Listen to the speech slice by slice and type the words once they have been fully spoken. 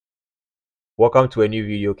Welcome to a new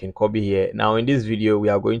video. COBBY here. Now in this video we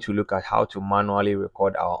are going to look at how to manually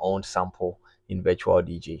record our own sample in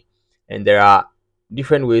VirtualDJ. And there are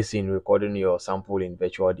different ways in recording your sample in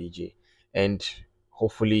VirtualDJ, and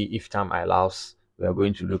hopefully if time allows we are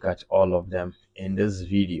going to look at all of them in this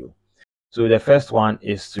video. So the first one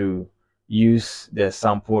is to use the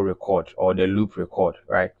sample record or the loop record,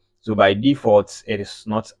 right? So by default it is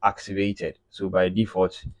not activated, so by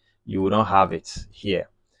default you will not have it here.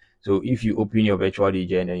 So if you open your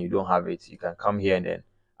VirtualDJ and then you don't have it, you can come here and then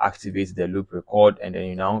activate the loop record, and then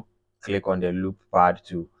you now click on the loop pad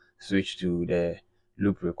to switch to the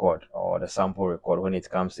loop record or the sample record. When it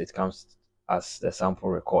comes as the sample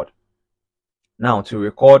record. Now to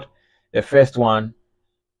record, the first one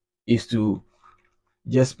is to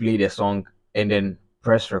just play the song and then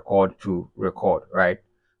press record to record, right?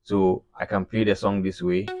 So I can play the song this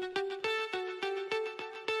way.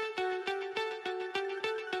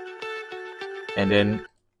 And then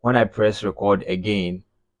when I press record again,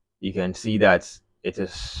 you can see that it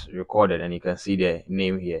is recorded and you can see the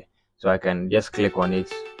name here. So I can just click on it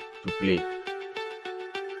to play.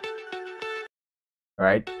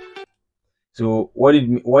 Right? So what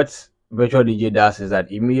VirtualDJ does is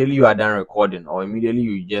that immediately you are done recording, or immediately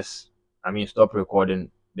you just stop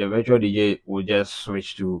recording, the VirtualDJ will just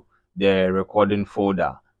switch to the recording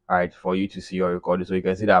folder, right, for you to see your recording. So you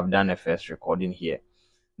can see that I've done a first recording here.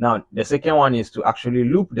 Now the second one is to actually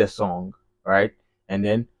loop the song, right, and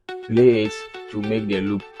then play it to make the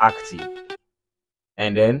loop active.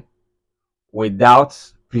 And then without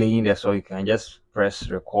playing the song, you can just press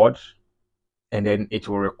record, and then it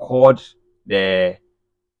will record the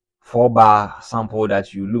 4-bar sample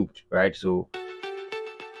that you looped, right? So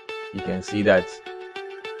you can see that.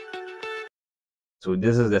 So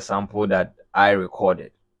this is the sample that I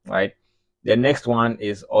recorded, right? The next one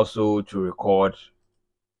is also to record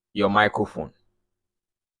your microphone,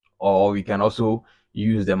 or we can also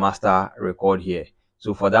use the master record here.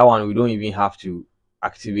 So for that one, we don't even have to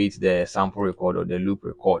activate the sample record or the loop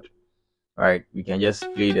record, right? We can just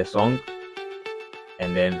play the song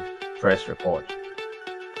and then press record,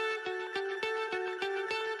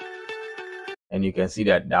 and you can see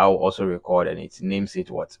that will also record, and it names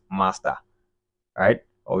it what? Master, right?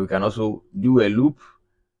 Or we can also do a loop,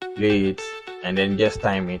 play it, and then just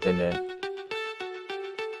time it, and then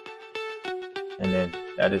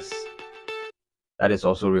that is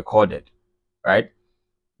also recorded, right?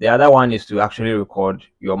 The other one is to actually record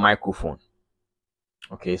your microphone.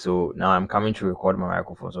 Okay, so now I'm coming to record my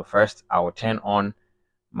microphone. So first I will turn on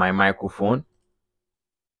my microphone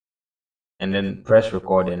and then press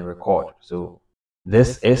record and record. So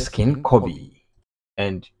this is COBBY,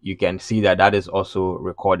 and you can see that is also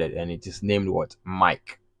recorded, and it is named what?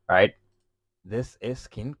 Mic, right? This is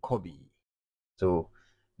COBBY. So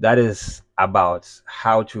that is about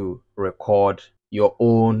how to record your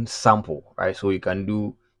own sample, right? So you can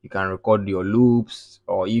record your loops,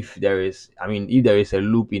 or if there is a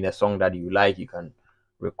loop in a song that you like, you can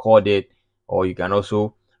record it, or you can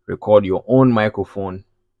also record your own microphone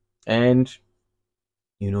and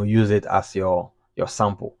use it as your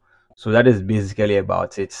sample. So that is basically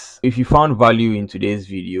about it. If you found value in today's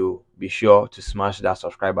video, be sure to smash that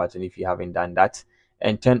subscribe button if you haven't done that,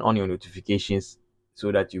 and turn on your notifications so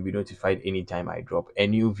that you'll be notified anytime I drop a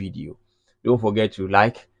new video. Don't forget to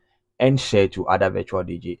like and share to other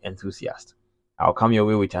VirtualDJ enthusiasts. I'll come your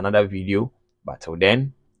way with another video, but till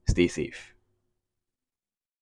then, stay safe.